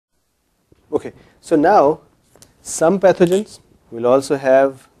Okay, so now some pathogens will also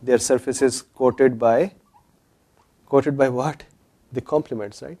have their surfaces coated by what? The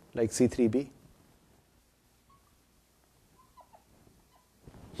complements, right? Like C3b.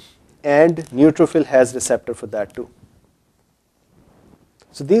 And neutrophil has receptor for that too.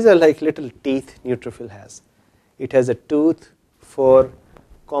 So these are like little teeth neutrophil has. It has a tooth for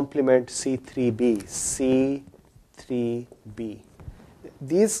complement C3b, C3b.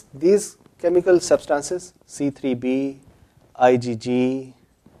 These chemical substances, C3b, IgG,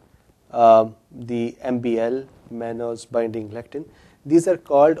 the MBL, mannose binding lectin, these are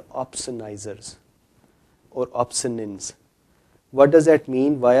called opsonizers or opsonins. What does that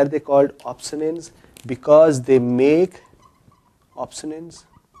mean? Why are they called opsonins? Because they make opsonins.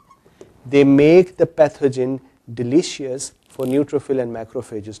 They make the pathogen delicious for neutrophil and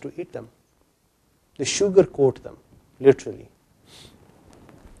macrophages to eat them. They sugar coat them, literally.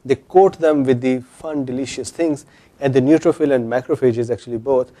 They coat them with the fun, delicious things, and the neutrophil and macrophages, actually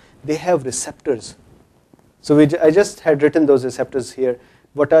both, they have receptors. So I just had written those receptors here.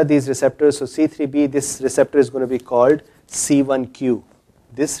 What are these receptors? So C3b, this receptor is going to be called C1q.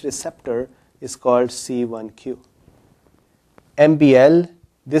 This receptor is called C1q. MBL,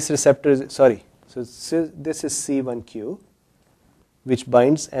 this receptor is, so this is C1q, which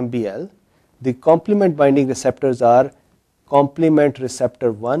binds MBL. The complement binding receptors are complement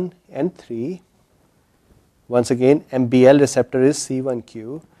receptor 1 and 3. Once again, MBL receptor is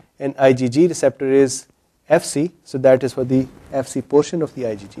C1q, and IgG receptor is Fc, so that is for the Fc portion of the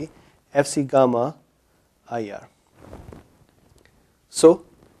IgG, Fc gamma IR. So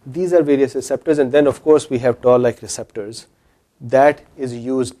these are various receptors, and then of course we have toll-like receptors that is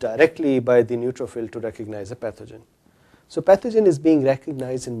used directly by the neutrophil to recognize a pathogen. So pathogen is being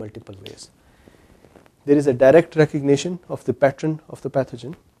recognized in multiple ways. There is a direct recognition of the pattern of the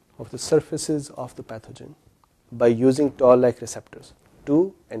pathogen, of the surfaces of the pathogen, by using toll-like receptors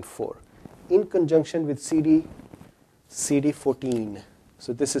 2 and 4 in conjunction with CD14.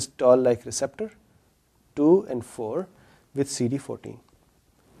 So this is toll-like receptor 2 and 4 with CD14.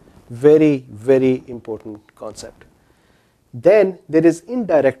 Very, very important concept. Then there is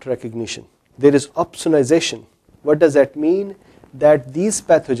indirect recognition. There is opsonization. What does that mean? That these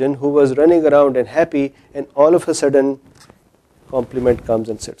pathogen who was running around and happy, and all of a sudden complement comes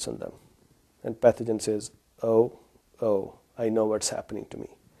and sits on them. And pathogen says, oh, I know what's happening to me.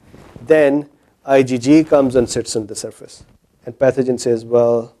 Then IgG comes and sits on the surface. And pathogen says,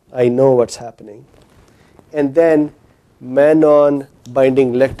 well, I know what's happening. And then mannon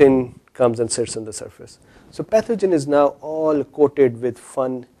binding lectin comes and sits on the surface. So pathogen is now all coated with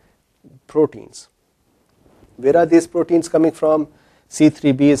fun proteins. Where are these proteins coming from?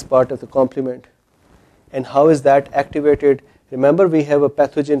 C3b is part of the complement. And how is that activated? Remember, we have a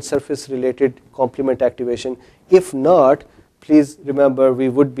pathogen surface related complement activation. If not, please remember we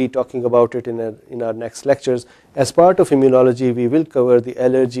would be talking about it in our next lectures. As part of immunology, we will cover the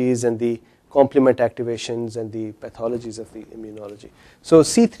allergies and the complement activations and the pathologies of the immunology. So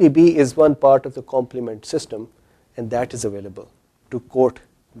C3b is one part of the complement system, and that is available to coat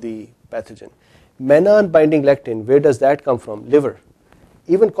the pathogen. Mannon binding lectin, where does that come from? Liver.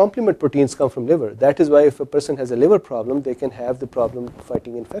 Even complement proteins come from liver. That is why if a person has a liver problem, they can have the problem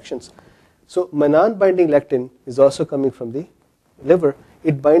fighting infections. So mannon binding lectin is also coming from the liver.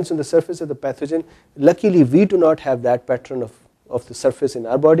 It binds on the surface of the pathogen. Luckily, we do not have that pattern of the surface in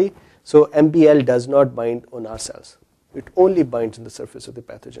our body. So MBL does not bind on our cells. It only binds on the surface of the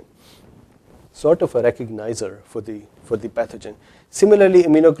pathogen. Sort of a recognizer for the pathogen. Similarly,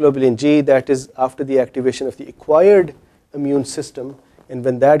 immunoglobulin G, that is after the activation of the acquired immune system, and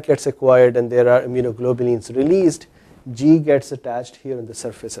when that gets acquired and there are immunoglobulins released, G gets attached here on the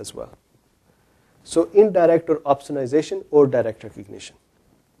surface as well. So indirect or opsonization or direct recognition.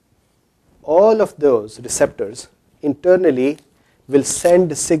 All of those receptors internally will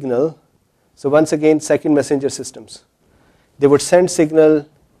send signal. So once again, second messenger systems. They would send signal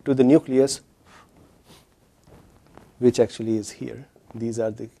to the nucleus, which actually is here. These are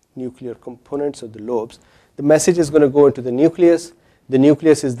the nuclear components of the lobes. The message is going to go into the nucleus. The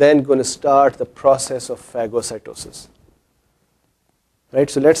nucleus is then going to start the process of phagocytosis. Right?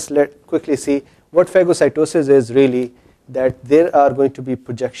 So let's quickly see what phagocytosis is really. That there are going to be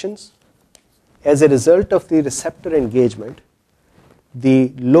projections. As a result of the receptor engagement,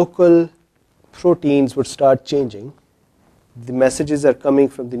 the local proteins would start changing. The messages are coming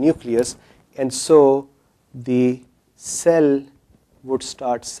from the nucleus, and so the cell would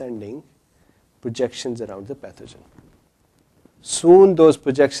start sending projections around the pathogen. Soon those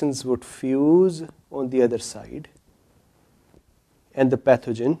projections would fuse on the other side, and the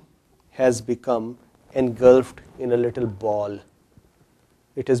pathogen has become engulfed in a little ball.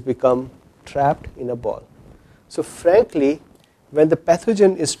 It has become trapped in a ball. So frankly, when the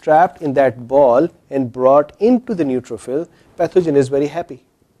pathogen is trapped in that ball and brought into the neutrophil, pathogen is very happy.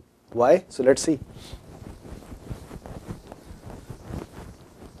 Why? So let's see.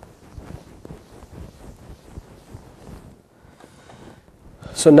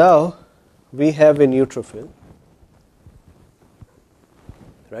 So now we have a neutrophil,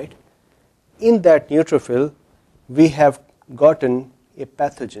 right? In that neutrophil, we have gotten a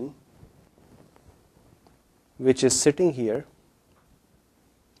pathogen which is sitting here,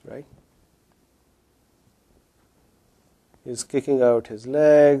 right? He's kicking out his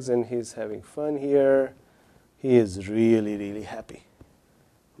legs and he's having fun here. He is really, really happy.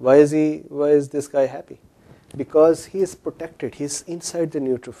 Why is this guy happy? Because he is protected. He's inside the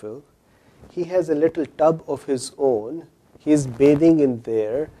neutrophil. He has a little tub of his own. He's bathing in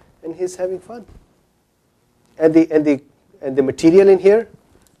there and he's having fun. And the material in here,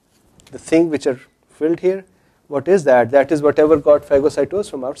 the thing which are filled here, what is that? That is whatever got phagocytosed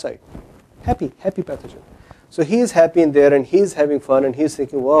from outside. Happy pathogen. So he is happy in there and he's having fun and he's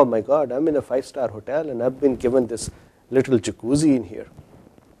thinking, wow, my God, I'm in a 5-star hotel and I've been given this little jacuzzi in here.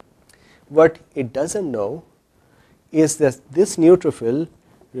 What it doesn't know is that this neutrophil,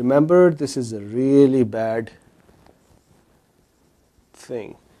 remember, this is a really bad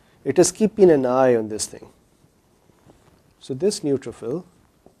thing. It is keeping an eye on this thing. So this neutrophil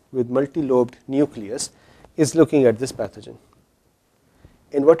with multi-lobed nucleus is looking at this pathogen.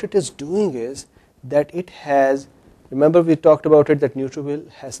 And what it is doing is that it has, remember we talked about it, that neutrophil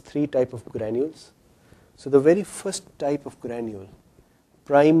has 3 types of granules. So the very first type of granule,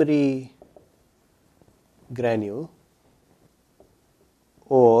 primary granule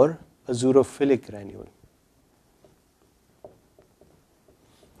or a xerophilic granule.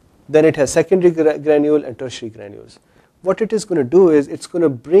 Then it has secondary granule and tertiary granules. What it is going to do is it's going to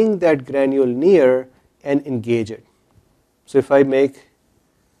bring that granule near and engage it. So if I make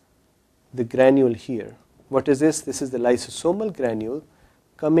the granule here, what is this? This is the lysosomal granule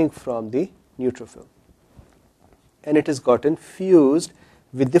coming from the neutrophil. And it has gotten fused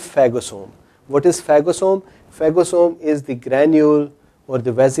with the phagosome. What is phagosome? Phagosome is the granule or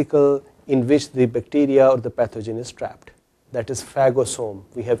the vesicle in which the bacteria or the pathogen is trapped. That is phagosome.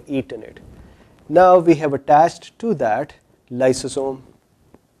 We have eaten it. Now we have attached to that lysosome.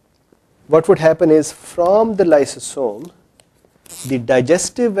 What would happen is from the lysosome, the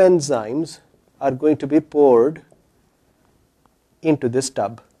digestive enzymes are going to be poured into this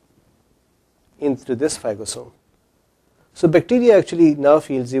tub, into this phagosome. So bacteria actually now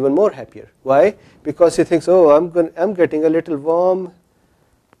feels even more happier. Why? Because he thinks, oh, I'm getting a little warm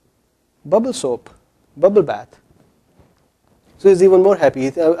bubble soap, bubble bath. So he's even more happy.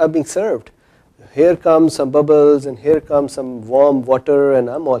 I'm being served. Here comes some bubbles and here comes some warm water and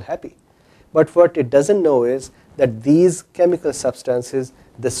I'm all happy. But what it doesn't know is that these chemical substances,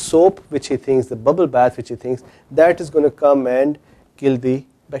 the soap which he thinks, the bubble bath which he thinks, that is going to come and kill the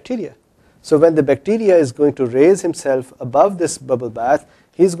bacteria. So when the bacteria is going to raise himself above this bubble bath,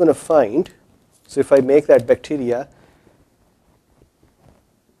 he's going to find, so if I make that bacteria,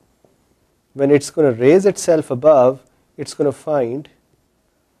 when it's going to raise itself above, it's going to find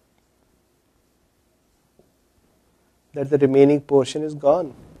that the remaining portion is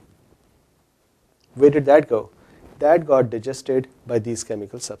gone. Where did that go? That got digested by these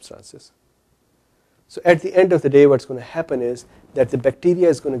chemical substances. So at the end of the day, what's going to happen is that the bacteria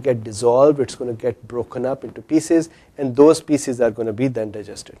is going to get dissolved, it's going to get broken up into pieces, and those pieces are going to be then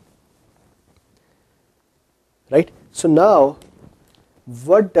digested. Right? So now,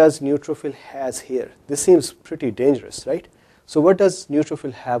 what does neutrophil has here? This seems pretty dangerous, right? So what does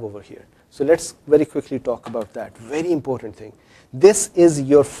neutrophil have over here? So let's very quickly talk about that. Very important thing. This is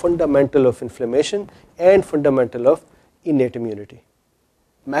your fundamental of inflammation and fundamental of innate immunity.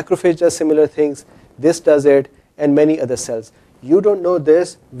 Macrophage does similar things. This does it, and many other cells. You don't know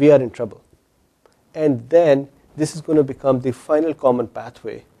this, we are in trouble. And then this is going to become the final common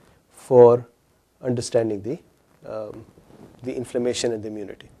pathway for understanding the inflammation and the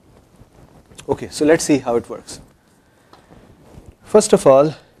immunity. Okay, so let's see how it works. First of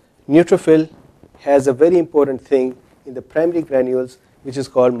all, neutrophil has a very important thing in the primary granules, which is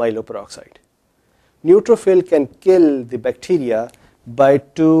called myeloperoxide. Neutrophil can kill the bacteria by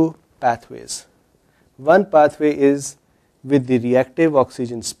 2 pathways. One pathway is with the reactive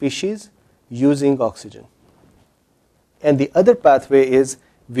oxygen species using oxygen. And the other pathway is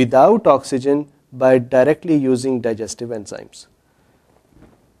without oxygen by directly using digestive enzymes.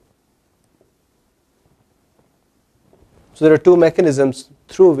 So there are 2 mechanisms,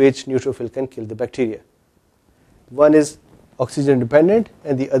 through which neutrophil can kill the bacteria. One is oxygen dependent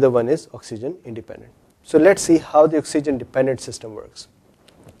and the other one is oxygen independent. So let's see how the oxygen dependent system works.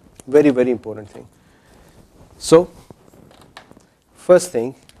 Very, very important thing. So first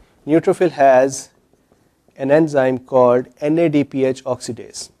thing, neutrophil has an enzyme called NADPH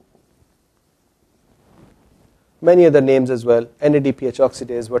oxidase. Many other names as well, NADPH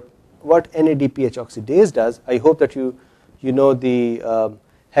oxidase. What NADPH oxidase does, I hope that you know the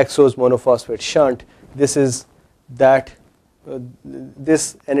hexose monophosphate shunt. This is that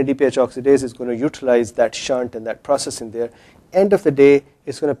this NADPH oxidase is going to utilize that shunt and that process in there. End of the day,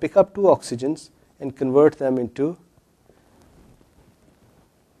 it's going to pick up two oxygens and convert them into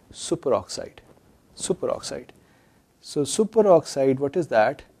superoxide. Superoxide. So superoxide, what is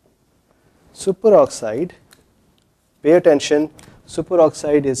that? Superoxide, pay attention,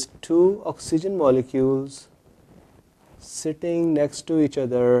 superoxide is two oxygen molecules sitting next to each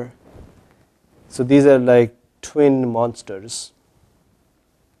other. So these are like twin monsters.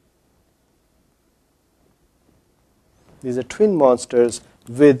 These are twin monsters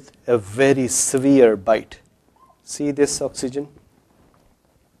with a very severe bite. See this oxygen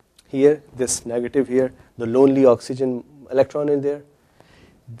here, this negative here, the lonely oxygen electron in there.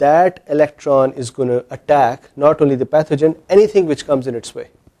 That electron is going to attack not only the pathogen, anything which comes in its way.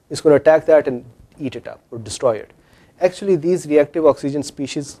 It's going to attack that and eat it up or destroy it. Actually, these reactive oxygen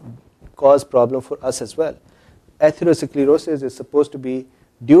species cause problem for us as well. Atherosclerosis is supposed to be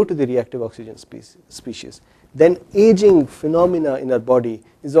due to the reactive oxygen species. Then aging phenomena in our body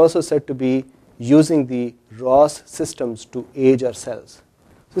is also said to be using the Ross systems to age our cells.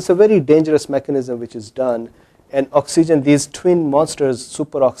 So it's a very dangerous mechanism which is done, and oxygen, these twin monsters,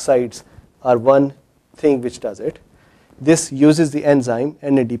 superoxides, are one thing which does it. This uses the enzyme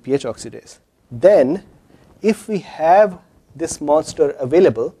NADPH oxidase. Then, if we have this monster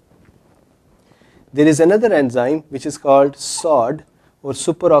available, there is another enzyme which is called SOD, or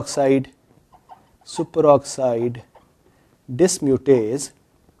superoxide dismutase,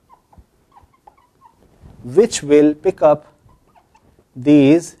 which will pick up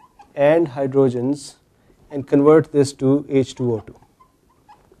these and hydrogens and convert this to H2O2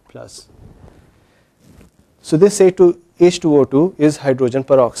 plus. So this H2O2 is hydrogen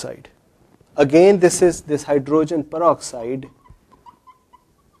peroxide. Again, this hydrogen peroxide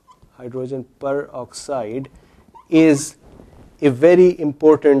is a very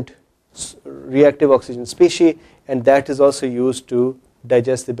important reactive oxygen species, and that is also used to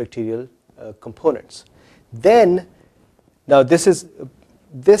digest the bacterial components. Then, now this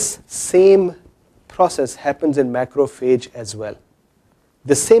same process happens in macrophage as well.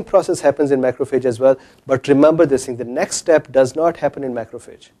 The same process happens in macrophage as well, but remember this thing, the next step does not happen in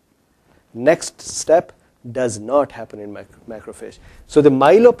macrophage. Next step does not happen in macrophage. So the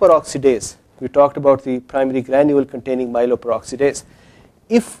myeloperoxidase, we talked about the primary granule containing myeloperoxidase.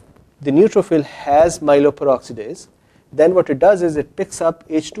 If the neutrophil has myeloperoxidase, then what it does is it picks up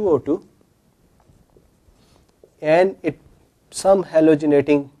H2O2 and some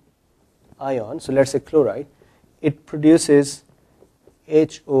halogenating ion, so let's say chloride, it produces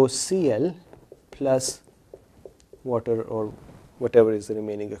HOCl plus water or whatever is the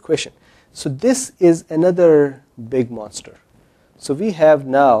remaining equation. So this is another big monster. So we have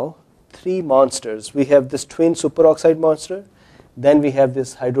now three monsters. We have this twin superoxide monster, then we have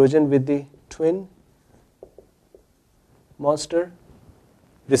this hydrogen with the twin monster.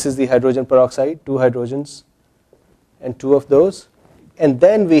 This is the hydrogen peroxide, two hydrogens and two of those. And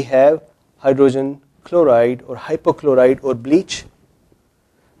then we have hydrogen chloride or hypochlorite or bleach.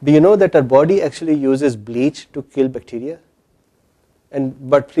 Do you know that our body actually uses bleach to kill bacteria?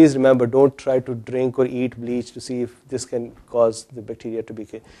 But please remember, don't try to drink or eat bleach to see if this can cause the bacteria to be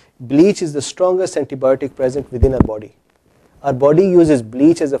killed. Bleach is the strongest antibiotic present within our body. Our body uses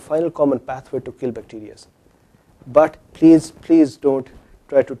bleach as a final common pathway to kill bacteria. But please don't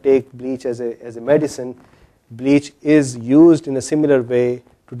try to take bleach as a medicine. Bleach is used in a similar way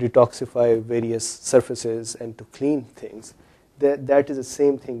to detoxify various surfaces and to clean things. That is the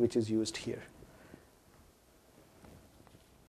same thing which is used here.